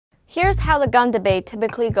Here's how the gun debate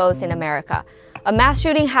typically goes in America. A mass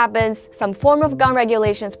shooting happens, some form of gun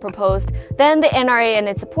regulations proposed, then the NRA and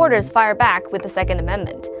its supporters fire back with the Second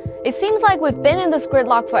Amendment. It seems like we've been in this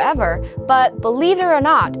gridlock forever, but believe it or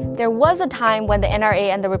not, there was a time when the NRA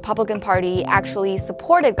and the Republican Party actually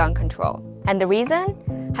supported gun control. And the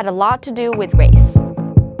reason had a lot to do with race.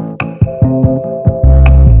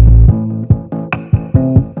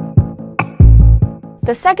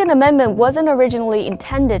 The Second Amendment wasn't originally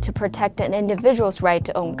intended to protect an individual's right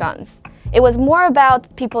to own guns. It was more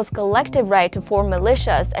about people's collective right to form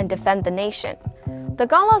militias and defend the nation. The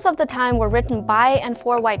gun laws of the time were written by and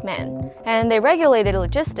for white men, and they regulated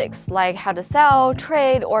logistics, like how to sell,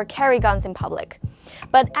 trade, or carry guns in public.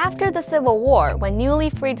 But after the Civil War, when newly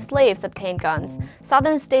freed slaves obtained guns,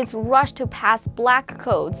 Southern states rushed to pass black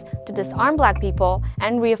codes to disarm black people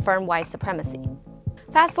and reaffirm white supremacy.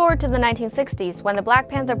 Fast forward to the 1960s, when the Black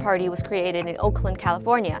Panther Party was created in Oakland,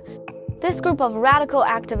 California. This group of radical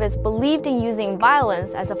activists believed in using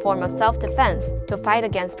violence as a form of self-defense to fight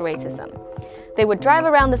against racism. They would drive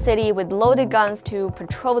around the city with loaded guns to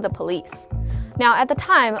patrol the police. Now, at the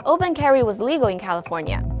time, open carry was legal in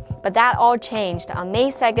California, but that all changed on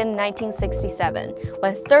May 2, 1967,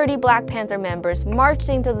 when 30 Black Panther members marched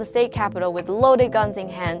into the state capitol with loaded guns in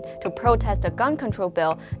hand to protest a gun control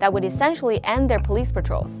bill that would essentially end their police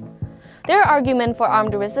patrols. Their argument for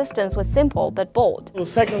armed resistance was simple but bold. The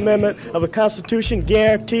Second Amendment of the Constitution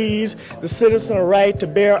guarantees the citizen a right to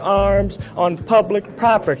bear arms on public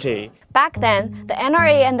property. Back then, the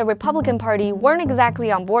NRA and the Republican Party weren't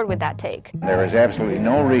exactly on board with that take. There is absolutely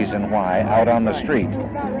no reason why out on the street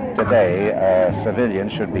today a civilian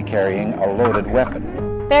should be carrying a loaded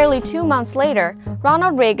weapon. Barely 2 months later,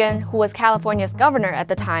 Ronald Reagan, who was California's governor at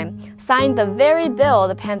the time, signed the very bill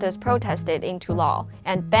the Panthers protested into law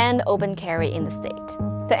and banned open carry in the state.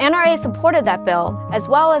 The NRA supported that bill, as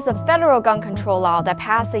well as a federal gun control law that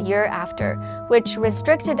passed a year after, which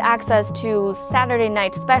restricted access to Saturday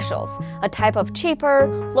night specials, a type of cheaper,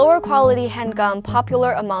 lower quality handgun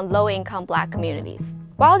popular among low-income black communities.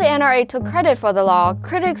 While the NRA took credit for the law,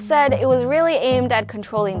 critics said it was really aimed at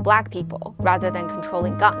controlling black people, rather than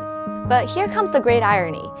controlling guns. But here comes the great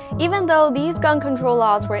irony. Even though these gun control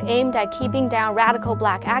laws were aimed at keeping down radical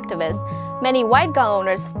black activists, many white gun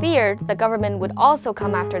owners feared the government would also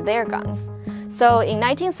come after their guns. So in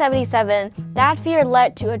 1977, that fear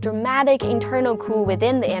led to a dramatic internal coup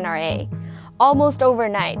within the NRA. Almost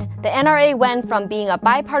overnight, the NRA went from being a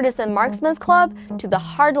bipartisan marksman's club to the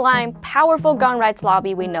hardline, powerful gun rights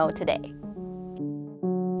lobby we know today.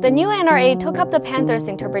 The new NRA took up the Panthers'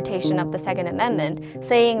 interpretation of the Second Amendment,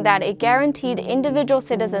 saying that it guaranteed individual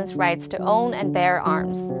citizens' rights to own and bear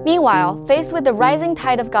arms. Meanwhile, faced with the rising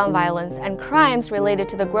tide of gun violence and crimes related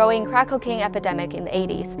to the growing crack cocaine epidemic in the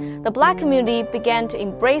 80s, the black community began to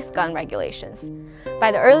embrace gun regulations.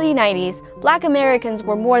 By the early 90s, black Americans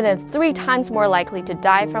were more than 3 times more likely to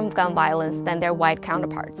die from gun violence than their white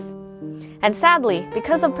counterparts. And sadly,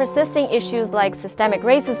 because of persisting issues like systemic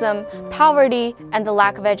racism, poverty, and the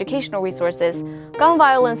lack of educational resources, gun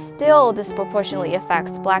violence still disproportionately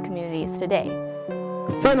affects black communities today.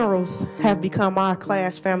 Funerals have become our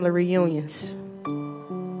class family reunions.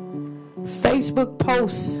 Facebook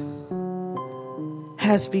posts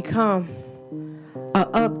has become an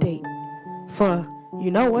update for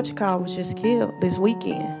was just killed this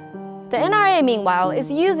weekend. The NRA, meanwhile,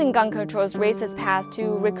 is using gun control's racist past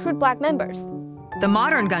to recruit black members. The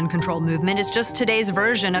modern gun control movement is just today's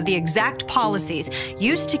version of the exact policies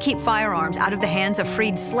used to keep firearms out of the hands of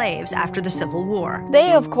freed slaves after the Civil War.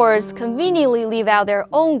 They, of course, conveniently leave out their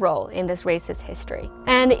own role in this racist history.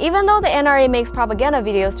 And even though the NRA makes propaganda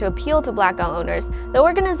videos to appeal to black gun owners, the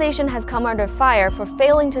organization has come under fire for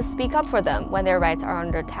failing to speak up for them when their rights are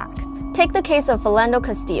under attack. Take the case of Philando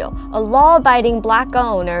Castile, a law-abiding black gun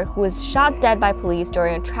owner who was shot dead by police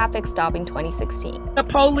during a traffic stop in 2016. The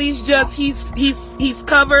police he's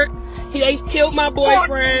covered. He killed my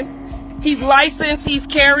boyfriend. He's licensed. He's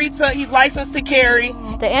licensed to carry.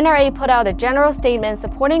 The NRA put out a general statement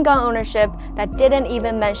supporting gun ownership that didn't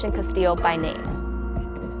even mention Castile by name.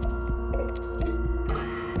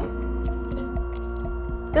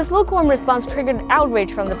 This lukewarm response triggered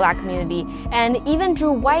outrage from the black community and even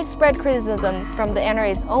drew widespread criticism from the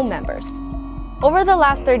NRA's own members. Over the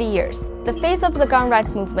last 30 years, the face of the gun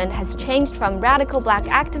rights movement has changed from radical black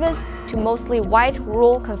activists to mostly white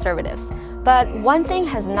rural conservatives. But one thing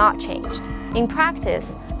has not changed. In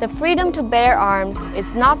practice, the freedom to bear arms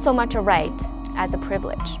is not so much a right as a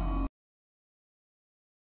privilege.